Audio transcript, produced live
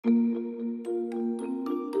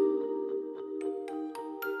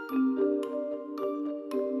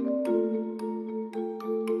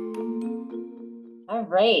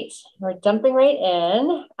right, we're jumping right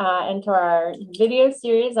in into our video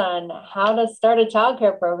series on how to start a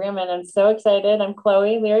childcare program, and I'm so excited. I'm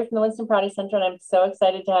Chloe, Leary from the Winston Prouty Center, and I'm so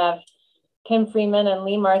excited to have Kim Freeman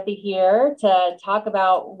and Marthe here to talk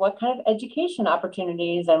about what kind of education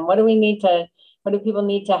opportunities and what do people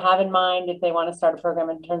need to have in mind if they want to start a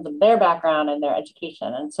program in terms of their background and their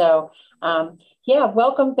education. And so, yeah,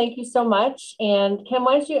 welcome. Thank you so much. And Kim,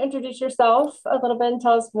 why don't you introduce yourself a little bit and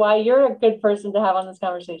tell us why you're a good person to have on this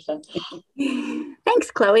conversation? Thanks,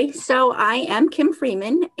 Chloe. So I am Kim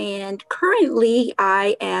Freeman, and currently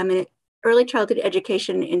I am an early childhood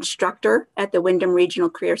education instructor at the Windham Regional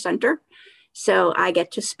Career Center. So I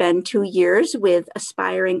get to spend 2 years with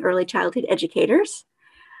aspiring early childhood educators.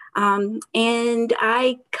 And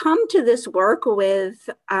I come to this work with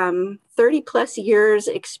 30 plus years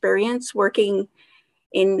experience working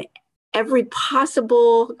in every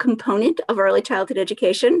possible component of early childhood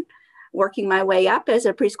education, working my way up as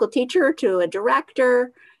a preschool teacher to a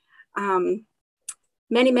director,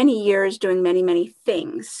 many, many years doing many, many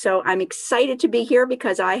things. So I'm excited to be here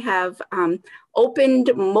because I have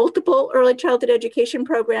opened multiple early childhood education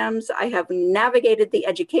programs. I have navigated the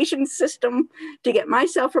education system to get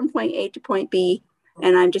myself from point A to point B,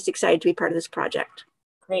 and I'm just excited to be part of this project.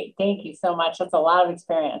 Great, thank you so much. That's a lot of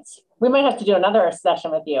experience. We might have to do another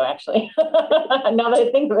session with you, actually, now that I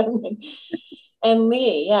think of it. And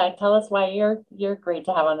Leigh, yeah, tell us why you're great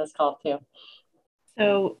to have on this call too.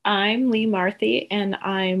 So I'm Marthe, and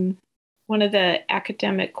I'm one of the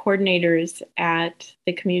academic coordinators at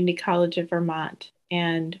the Community College of Vermont.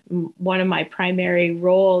 And one of my primary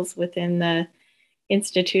roles within the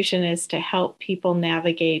institution is to help people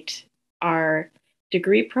navigate our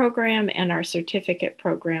degree program and our certificate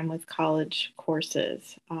program with college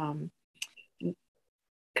courses.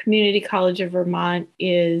 Community College of Vermont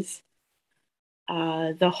is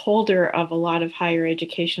the holder of a lot of higher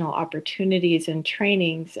educational opportunities and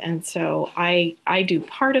trainings. And so I do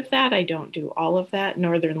part of that. I don't do all of that.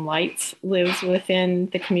 Northern Lights lives within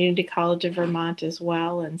the Community College of Vermont as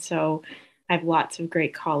well. And so I have lots of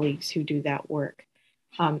great colleagues who do that work.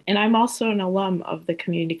 And I'm also an alum of the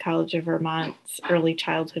Community College of Vermont's early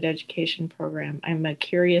childhood education program. I'm a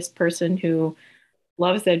curious person who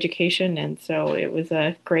loves education, and so it was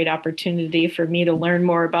a great opportunity for me to learn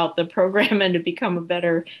more about the program and to become a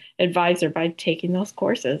better advisor by taking those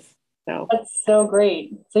courses. So that's so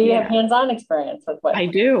great. So you have hands-on experience with what I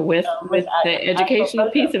do with the educational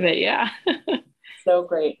piece of it. Yeah. So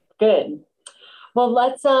great. Good. Well,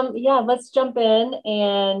 let's jump in,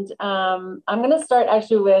 and I'm going to start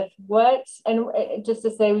actually with just to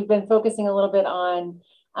say we've been focusing a little bit on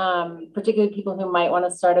particularly people who might want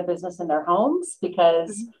to start a business in their homes,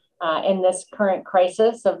 because in this current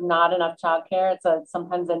crisis of not enough childcare, it's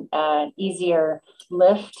sometimes an easier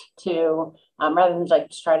lift to rather than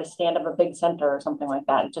just try to stand up a big center or something like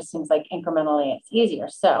that. It just seems like incrementally it's easier.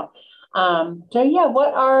 So yeah,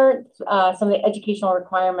 what are some of the educational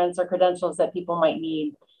requirements or credentials that people might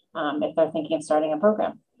need if they're thinking of starting a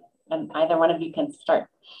program? And either one of you can start.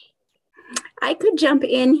 I could jump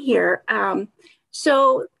in here.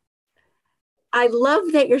 So I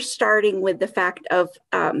love that you're starting with the fact of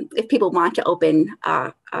if people want to open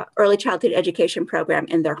an early childhood education program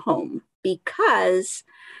in their home, because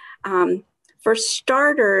for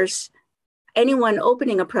starters, anyone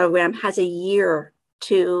opening a program has a year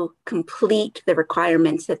to complete the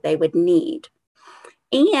requirements that they would need.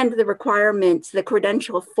 And the requirements, the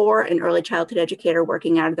credential for an early childhood educator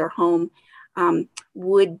working out of their home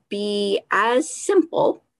would be as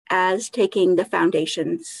simple as taking the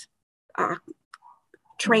foundations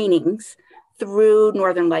trainings through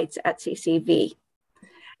Northern Lights at CCV.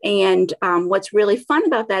 And what's really fun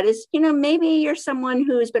about that is, maybe you're someone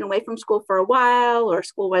who's been away from school for a while, or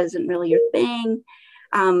school wasn't really your thing.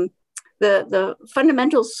 The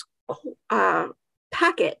fundamentals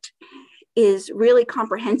packet is really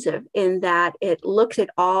comprehensive in that it looks at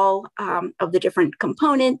all of the different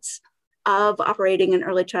components of operating an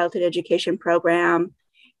early childhood education program.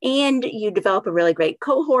 And you develop a really great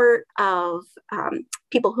cohort of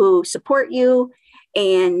people who support you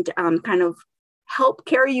and kind of help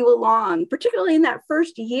carry you along, particularly in that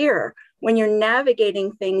first year when you're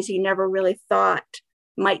navigating things you never really thought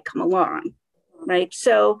might come along, right?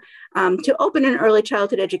 So to open an early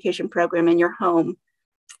childhood education program in your home,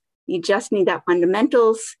 you just need that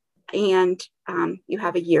fundamentals, and you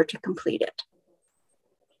have a year to complete it.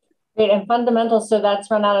 Great, and fundamentals, so that's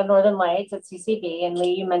run out of Northern Lights at CCV, and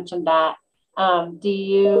Leigh, you mentioned that. How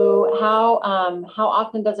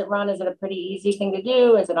often does it run? Is it a pretty easy thing to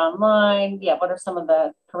do? Is it online? Yeah, what are some of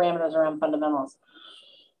the parameters around fundamentals?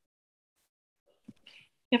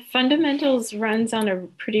 Yeah, fundamentals runs on a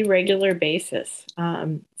pretty regular basis.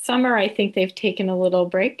 Summer, I think they've taken a little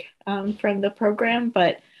break from the program,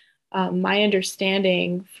 but my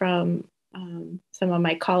understanding from some of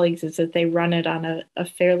my colleagues is that they run it on a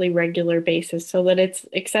fairly regular basis so that it's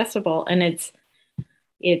accessible, and it's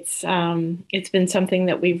been something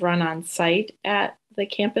that we've run on site at the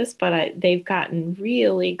campus, but they've gotten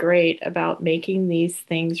really great about making these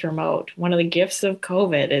things remote. One of the gifts of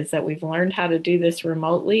COVID is that we've learned how to do this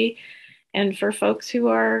remotely. And for folks who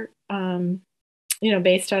are,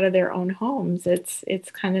 based out of their own homes,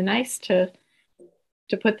 it's kind of nice to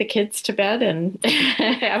put the kids to bed and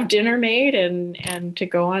have dinner made and to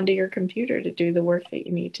go onto your computer to do the work that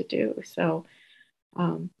you need to do. So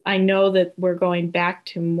I know that we're going back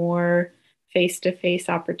to more face-to-face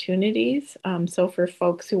opportunities. So for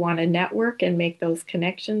folks who want to network and make those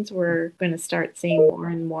connections, we're going to start seeing more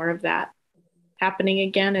and more of that happening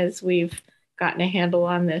again as we've gotten a handle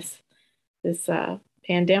on this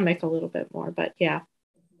pandemic a little bit more. But yeah.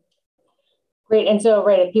 Great. And so,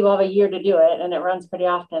 right, if people have a year to do it and it runs pretty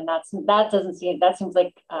often, that seems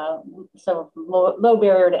like so low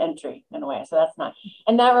barrier to entry in a way. So that's not.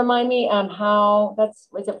 And that remind me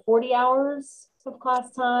is it 40 hours of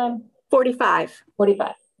class time? 45.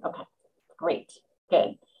 45. Okay, great,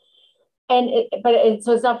 good. And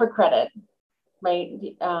so it's not for credit,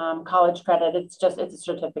 right? College credit. It's a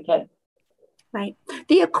certificate. Right.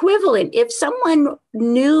 The equivalent, if someone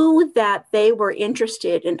knew that they were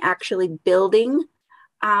interested in actually building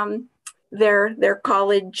their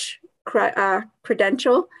college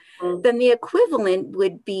credential, then the equivalent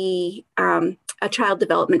would be a child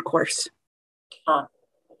development course.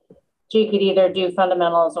 So you could either do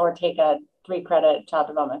fundamentals or take a 3-credit child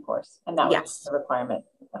development course, and that was the requirement.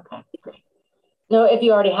 Okay, great. So if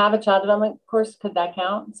you already have a child development course, could that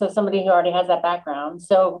count? So somebody who already has that background.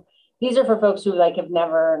 So these are for folks who have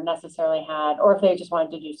never necessarily had, or if they just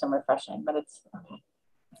wanted to do some refreshing, but it's okay.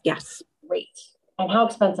 Yes. Great. And how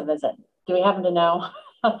expensive is it? Do we happen to know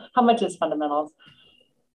how much is fundamentals?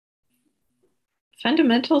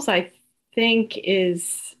 Fundamentals, I think,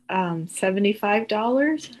 is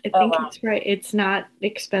 $75. I think it's right. It's not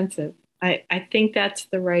expensive. I think that's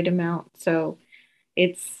the right amount. So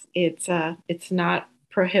it's not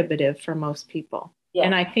prohibitive for most people. Yeah.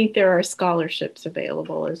 And I think there are scholarships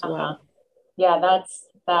available as well. Yeah,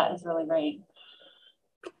 that is really great.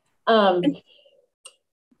 Were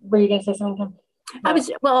you going to say something, Kim? No.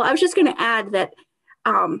 I was just going to add that,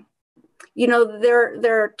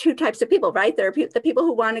 there are two types of people, right? There are the people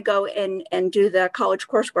who want to go and do the college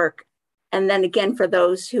coursework. And then again, for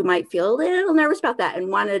those who might feel a little nervous about that and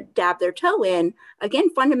want to dab their toe in, again,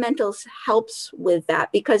 fundamentals helps with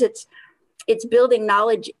that because it's building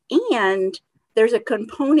knowledge, and there's a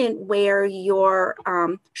component where you're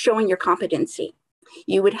showing your competency.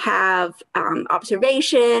 You would have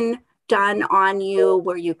observation done on you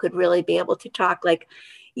where you could really be able to talk like,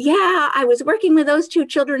 yeah, I was working with those 2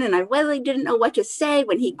 children and I really didn't know what to say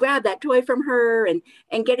when he grabbed that toy from her, and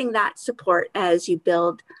getting that support as you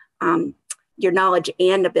build your knowledge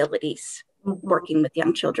and abilities working with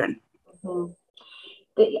young children.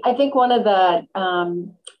 I think one of the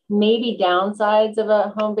maybe downsides of a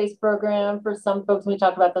home-based program for some folks, we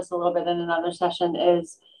talk about this a little bit in another session,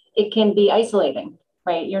 is it can be isolating,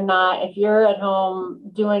 right? If you're at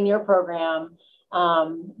home doing your program,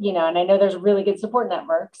 and I know there's really good support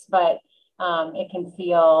networks, but it can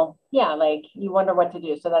feel, like you wonder what to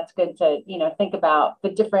do. So that's good to, think about the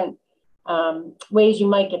different ways you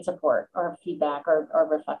might get support or feedback or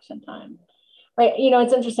reflection time. Right.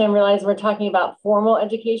 It's interesting. I realize we're talking about formal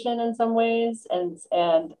education in some ways and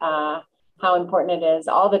how important it is,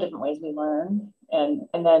 all the different ways we learn. And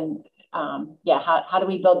then, how do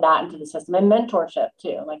we build that into the system, and mentorship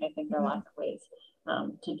too? I think there are lots of ways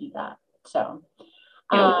to do that. So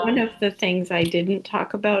one of the things I didn't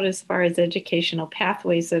talk about as far as educational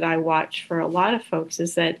pathways that I watch for a lot of folks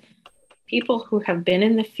is that people who have been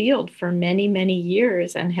in the field for many, many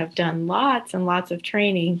years and have done lots and lots of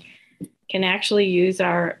training can actually use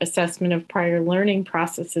our assessment of prior learning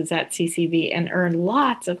processes at CCV and earn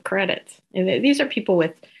lots of credits. And these are people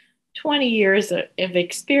with 20 years of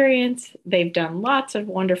experience. They've done lots of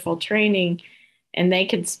wonderful training, and they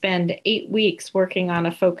can spend 8 weeks working on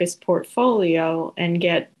a focused portfolio and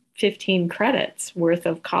get 15 credits worth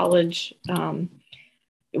of college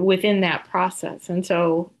within that process. And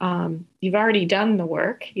so you've already done the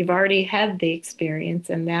work, you've already had the experience,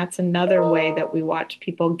 and that's another way that we watch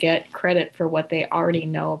people get credit for what they already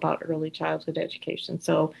know about early childhood education.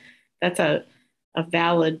 So that's a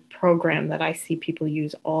valid program that I see people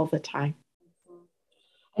use all the time.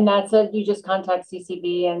 And that's you just contact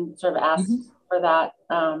CCB and sort of ask for that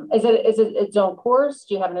Is it its own course?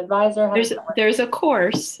 Do you have an advisor? There's a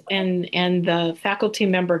course, and the faculty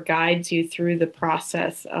member guides you through the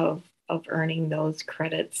process of earning those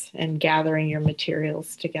credits and gathering your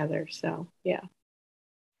materials together. So yeah.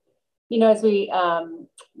 As we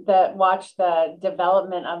watch the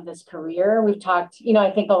development of this career, we've talked.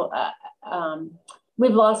 I think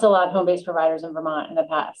we've lost a lot of home-based providers in Vermont in the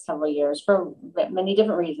past several years for many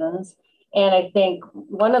different reasons. And I think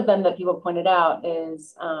one of them that people pointed out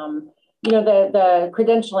is, the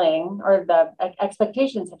credentialing or the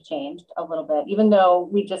expectations have changed a little bit, even though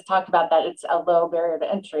we just talked about that it's a low barrier to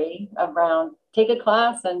entry around take a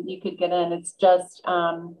class and you could get in. It's just,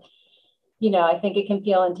 I think it can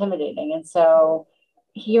feel intimidating. And so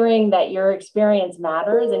hearing that your experience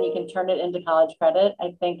matters and you can turn it into college credit,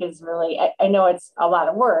 I think is really, I know it's a lot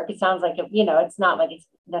of work. It sounds like, it's not like it's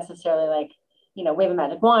necessarily like, wave a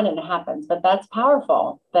magic wand and it happens, but that's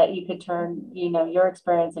powerful that you could turn, your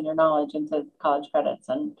experience and your knowledge into college credits,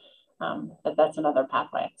 and that's another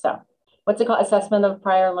pathway. So what's it called? Assessment of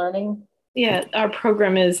prior learning? Yeah, our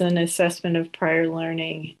program is an assessment of prior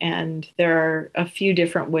learning, and there are a few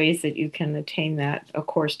different ways that you can attain that, a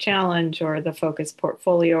course challenge or the focus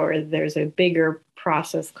portfolio, or there's a bigger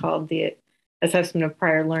process called the assessment of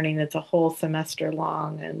prior learning that's a whole semester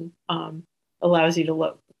long and allows you to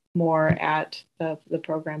look more at the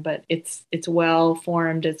program, but it's well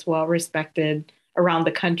formed, it's well respected around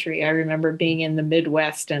the country. I remember being in the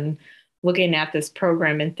Midwest and looking at this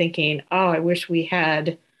program and thinking, oh, I wish we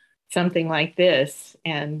had something like this.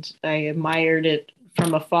 And I admired it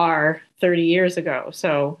from afar 30 years ago.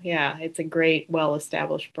 So yeah, it's a great,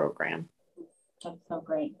 well-established program. That's so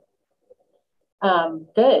great.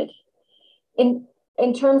 Good.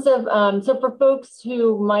 In terms of, so for folks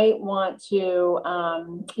who might want to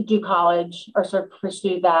do college or sort of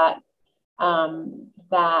pursue that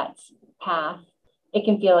path, it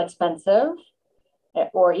can feel expensive,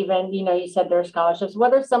 or even, you said there are scholarships.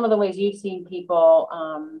 What are some of the ways you've seen people,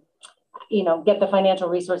 get the financial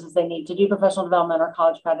resources they need to do professional development or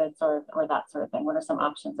college credits or that sort of thing? What are some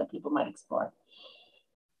options that people might explore?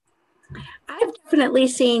 I've definitely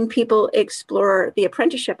seen people explore the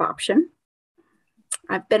apprenticeship option.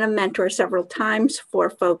 I've been a mentor several times for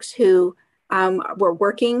folks who were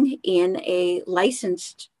working in a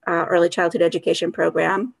licensed early childhood education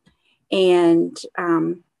program and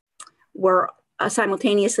were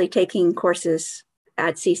simultaneously taking courses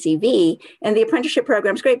at CCV. And the apprenticeship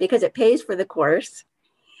program is great because it pays for the course.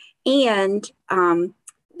 And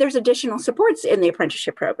there's additional supports in the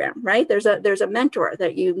apprenticeship program, right? There's a mentor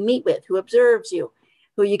that you meet with who observes you,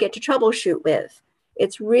 who you get to troubleshoot with.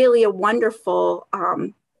 It's really a wonderful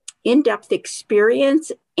in-depth experience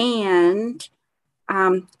and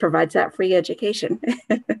provides that free education.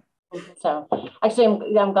 So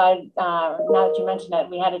actually, I'm glad now that you mentioned it,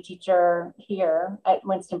 we had a teacher here at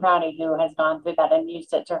Winston Prouty who has gone through that and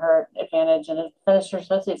used it to her advantage and has finished her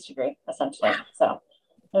associate's degree, essentially. So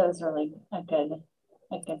it was really a good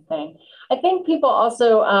thing. I think people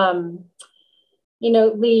also,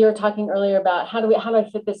 Leigh, you were talking earlier about how do I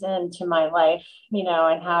fit this into my life,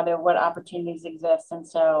 and what opportunities exist. And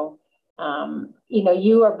so,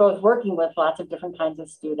 you are both working with lots of different kinds of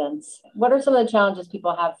students. What are some of the challenges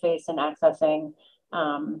people have faced in accessing,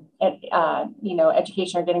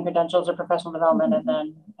 education or getting credentials or professional development? And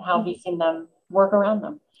then how have you seen them work around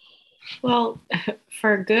them? Well,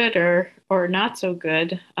 for good or not so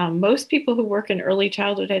good, most people who work in early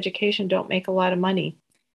childhood education don't make a lot of money.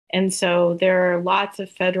 And so there are lots of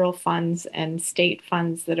federal funds and state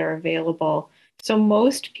funds that are available. So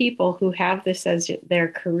most people who have this as their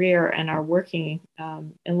career and are working,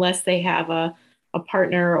 unless they have a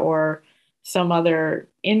partner or some other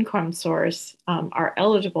income source, are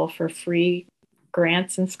eligible for free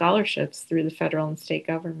grants and scholarships through the federal and state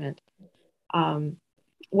government.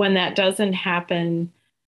 When that doesn't happen,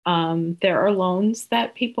 there are loans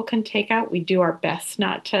that people can take out. We do our best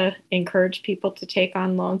not to encourage people to take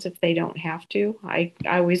on loans if they don't have to. I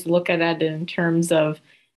always look at it in terms of,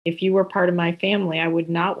 if you were part of my family, I would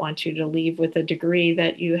not want you to leave with a degree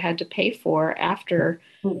that you had to pay for after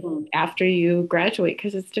you graduate,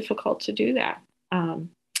 because it's difficult to do that.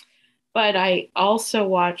 But I also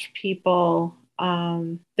watch people,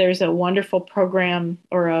 there's a wonderful program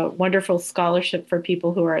or a wonderful scholarship for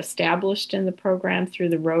people who are established in the program through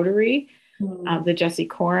the Rotary. The Jesse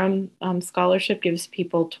Coram scholarship gives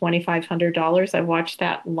people $2,500. I've watched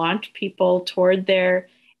that launch people toward their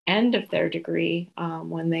end of their degree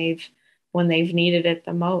when they've needed it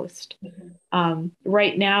the most.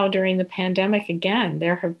 Right now during the pandemic, again,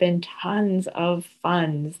 there have been tons of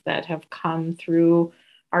funds that have come through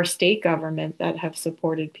our state government that have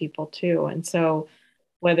supported people too. And so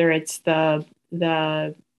whether it's the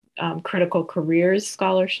critical careers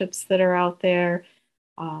scholarships that are out there,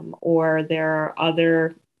 or there are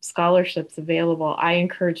other scholarships available. I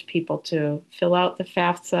encourage people to fill out the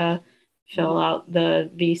FAFSA, fill out the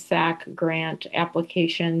VSAC grant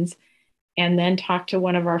applications, and then talk to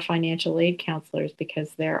one of our financial aid counselors,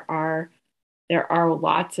 because there are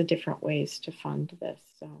lots of different ways to fund this.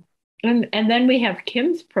 So, and then we have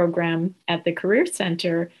Kim's program at the Career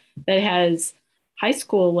Center that has high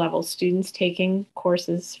school level students taking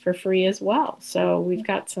courses for free as well. So we've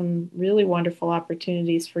got some really wonderful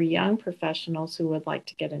opportunities for young professionals who would like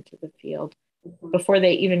to get into the field before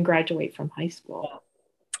they even graduate from high school.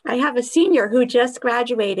 I have a senior who just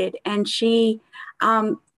graduated, and she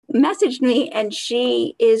messaged me, and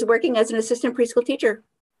she is working as an assistant preschool teacher.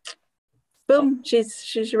 Boom,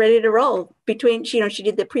 she's ready to roll. She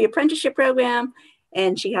did the pre-apprenticeship program,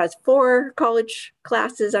 and she has 4 college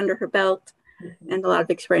classes under her belt and a lot of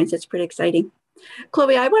experience. It's pretty exciting.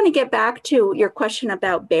 Chloe, I want to get back to your question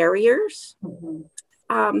about barriers,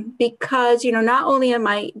 because not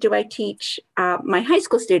only do I teach my high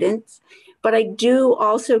school students, but I do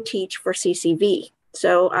also teach for CCV.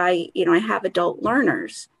 So I have adult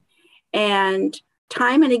learners, and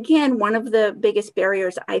time and again, one of the biggest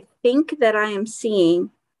barriers I think that I am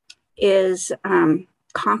seeing is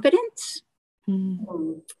confidence.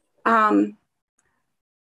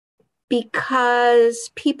 Because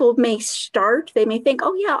people may they may think,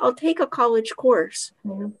 oh yeah, I'll take a college course,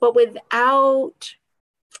 but without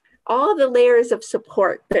all the layers of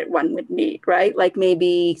support that one would need, right? Like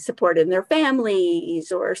maybe support in their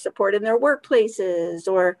families or support in their workplaces,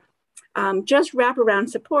 or just wraparound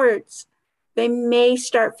supports, they may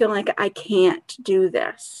start feeling like I can't do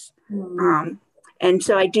this. And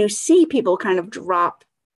so I do see people kind of drop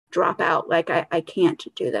out, like I can't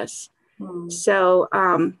do this. So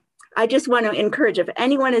I just want to encourage, if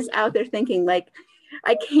anyone is out there thinking like,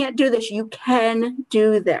 I can't do this, you can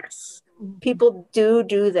do this. People do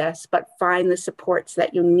this, but find the supports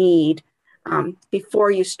that you need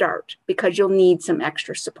before you start, because you'll need some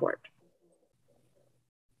extra support.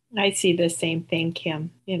 I see the same thing,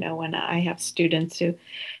 Kim, when I have students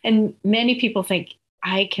and many people think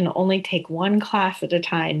I can only take one class at a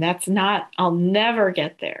time. I'll never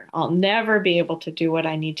get there. I'll never be able to do what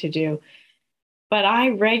I need to do. But I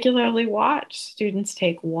regularly watch students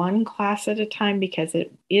take one class at a time, because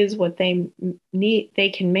it is what they need, they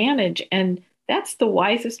can manage. And that's the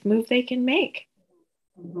wisest move they can make.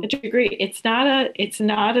 A degree, it's not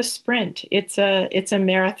a sprint. It's a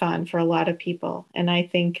marathon for a lot of people. And I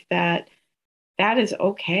think that is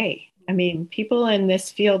okay. I mean, people in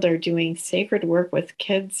this field are doing sacred work with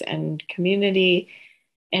kids and community,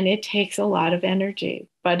 and it takes a lot of energy,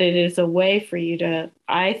 but it is a way for you to,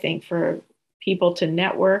 I think, for people to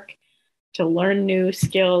network, to learn new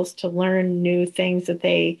skills, to learn new things that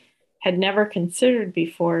they had never considered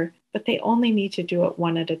before, but they only need to do it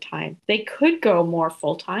one at a time. They could go more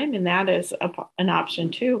full-time, and that is an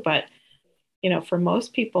option too. But, for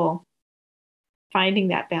most people, finding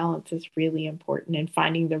that balance is really important, and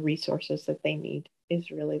finding the resources that they need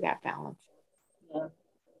is really that balance. Yeah.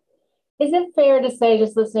 Is it fair to say,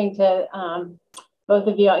 just listening to both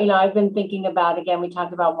of you, I've been thinking about, again, we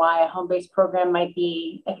talked about why a home-based program might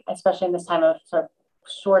be, especially in this time of sort of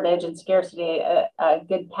shortage and scarcity, a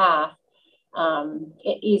good path.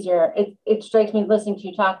 Easier. It strikes me listening to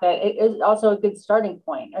you talk that it is also a good starting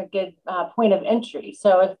point, a good point of entry.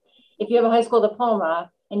 So if you have a high school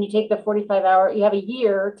diploma and you take the 45-hour, you have a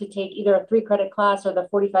year to take either a 3-credit class or the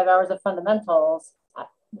 45 hours of fundamentals,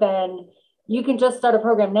 then you can just start a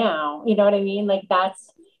program now. You know what I mean? Like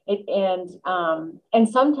that's it. And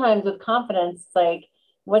sometimes with confidence, like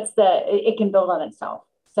it can build on itself.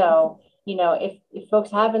 So if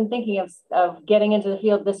folks have been thinking of getting into the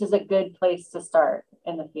field, this is a good place to start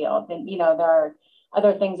in the field. And, there are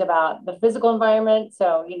other things about the physical environment.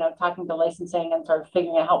 So, talking to licensing and sort of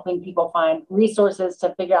figuring out, helping people find resources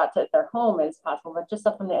to figure out that their home is possible. But just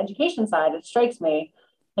stuff from the education side, it strikes me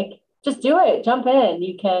like, just do it, jump in.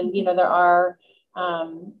 You can, there are,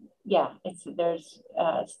 there's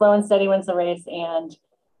slow and steady wins the race, and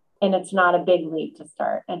it's not a big leap to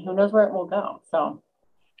start, and who knows where it will go. So.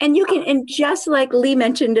 And you can, and just like Leigh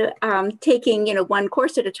mentioned, taking, one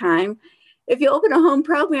course at a time, if you open a home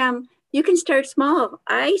program, you can start small.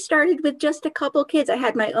 I started with just a couple kids. I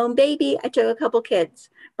had my own baby. I took a couple kids.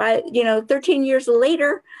 By, 13 years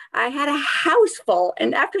later, I had a house full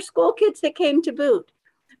and after school kids that came to boot.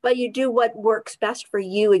 But you do what works best for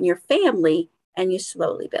you and your family, and you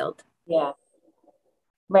slowly build. Yeah.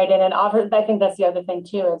 Right. And it offers, I think that's the other thing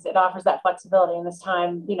too, is it offers that flexibility in this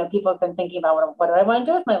time. People have been thinking about what do I want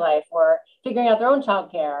to do with my life, or figuring out their own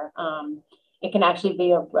childcare. It can actually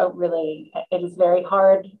be a really, it is very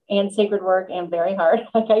hard and sacred work, and very hard.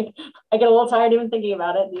 Like I get a little tired even thinking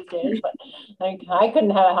about it these days, but like I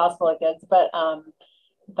couldn't have a house full of kids, but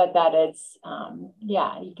that it's,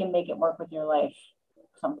 yeah, you can make it work with your life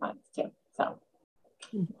sometimes too. So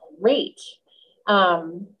great.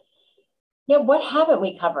 Yeah, what haven't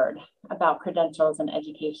we covered about credentials and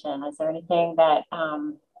education? Is there anything that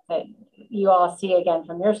that you all see again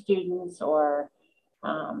from your students, or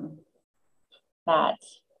that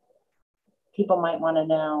people might want to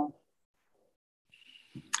know?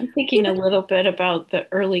 I'm thinking a little bit about the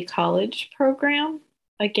early college program.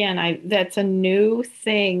 Again, that's a new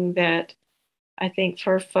thing that I think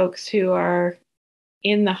for folks who are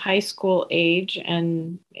in the high school age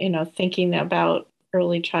and, thinking about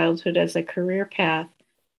early childhood as a career path,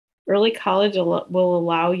 early college will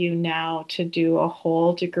allow you now to do a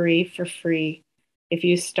whole degree for free if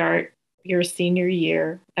you start your senior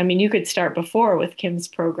year. I mean, you could start before with Kim's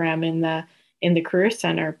program in the Career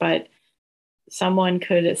Center, but someone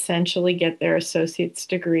could essentially get their associate's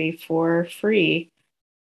degree for free,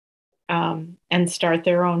 and start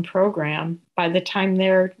their own program by the time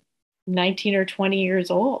they're 19 or 20 years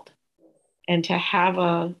old, and to have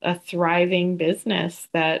a thriving business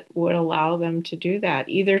that would allow them to do that,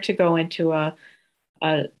 either to go into a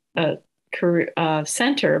career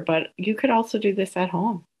center, but you could also do this at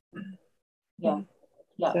home. Yeah.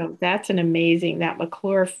 Yeah. So that's an amazing, that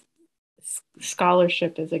McClure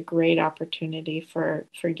scholarship is a great opportunity for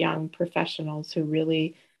young professionals who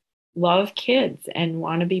really love kids and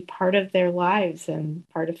want to be part of their lives and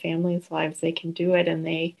part of families' lives. They can do it, and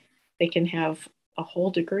they can have a whole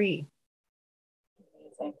degree.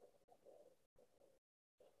 Amazing.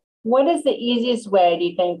 What is the easiest way, do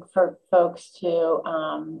you think, for folks to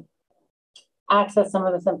access some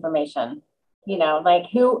of this information? Like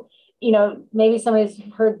who, maybe somebody's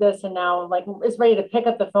heard this and now like is ready to pick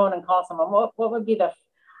up the phone and call someone. What would be the?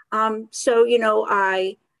 So,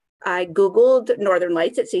 I Googled Northern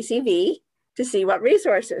Lights at CCV to see what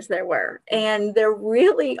resources there were. And there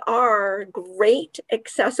really are great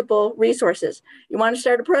accessible resources. You want to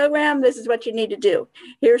start a program? This is what you need to do.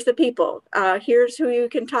 Here's the people. Here's who you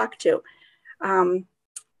can talk to.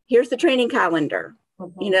 Here's the training calendar.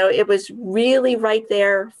 Mm-hmm. It was really right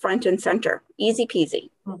there, front and center, easy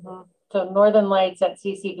peasy. Mm-hmm. So Northern Lights at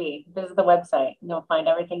CCV, visit the website and you'll find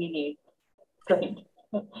everything you need. Great.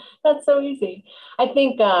 That's so easy. I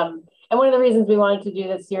think, and one of the reasons we wanted to do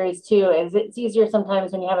this series too, is it's easier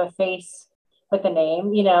sometimes when you have a face with a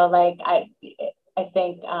name, like I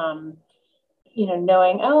think,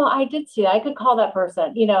 knowing, oh, I did see that, I could call that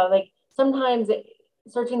person, like sometimes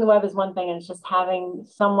searching the web is one thing, and it's just having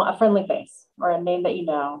a friendly face or a name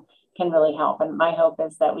that can really help. And my hope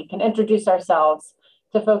is that we can introduce ourselves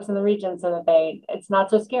to folks in the region so that it's not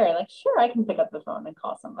so scary. Like, sure, I can pick up the phone and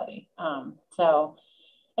call somebody.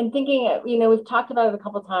 And thinking, we've talked about it a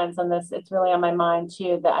couple of times on this, it's really on my mind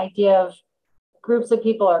too, the idea of groups of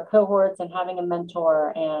people or cohorts and having a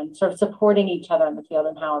mentor and sort of supporting each other in the field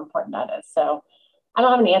and how important that is. So I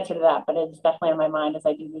don't have an answer to that, but it's definitely on my mind as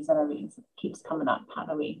I do these interviews. It keeps coming up. How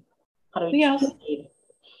do we proceed?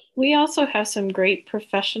 We also have some great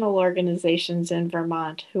professional organizations in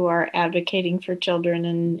Vermont who are advocating for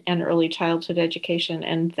children and early childhood education.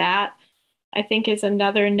 And that, I think, is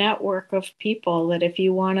another network of people that if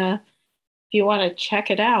you want to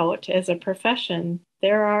check it out as a profession,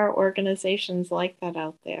 there are organizations like that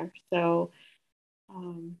out there. So,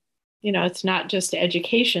 it's not just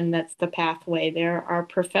education that's the pathway. There are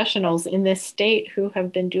professionals in this state who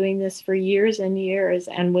have been doing this for years and years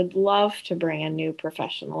and would love to bring a new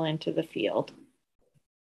professional into the field.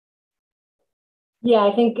 Yeah,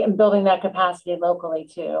 I think building that capacity locally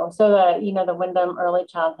too. So the Windham Early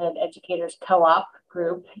Childhood Educators Co-op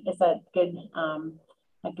group is a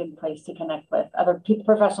good place to connect with other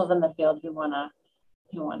professionals in the field who wanna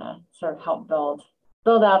sort of help build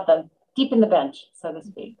out deepen the bench, so to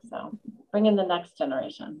speak. So bring in the next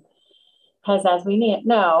generation, because as we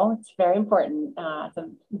know, it's very important. It's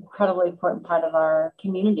an incredibly important part of our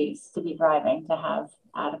communities to be thriving, to have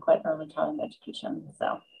adequate early childhood education.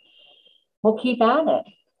 So we'll keep at it.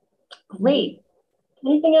 Great.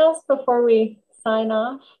 Anything else before we sign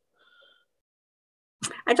off?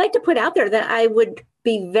 I'd like to put out there that I would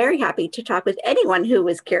be very happy to talk with anyone who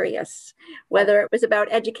was curious, whether it was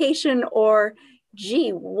about education or, gee,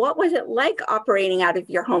 what was it like operating out of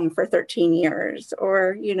your home for 13 years?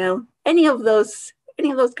 Or, any of those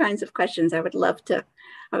kinds of questions. I would love to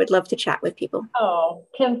I would love to chat with people. Oh,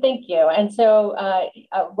 Kim, thank you. And so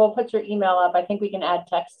we'll put your email up. I think we can add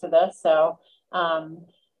text to this. So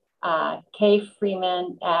K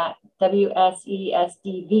Freeman at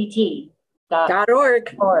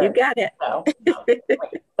WSESDVT.org. You got it. So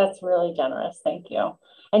that's really generous. Thank you.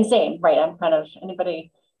 And same, right? I'm kind of, anybody,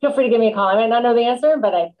 feel free to give me a call. I might not know the answer,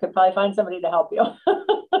 but I could probably find somebody to help you.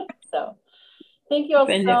 So thank you all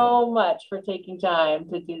so much for taking time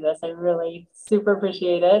to do this. I really super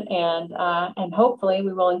appreciate it. And hopefully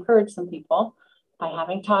we will encourage some people by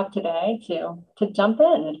having talk today to jump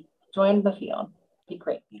in and join the field. Be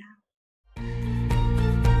great. Yeah.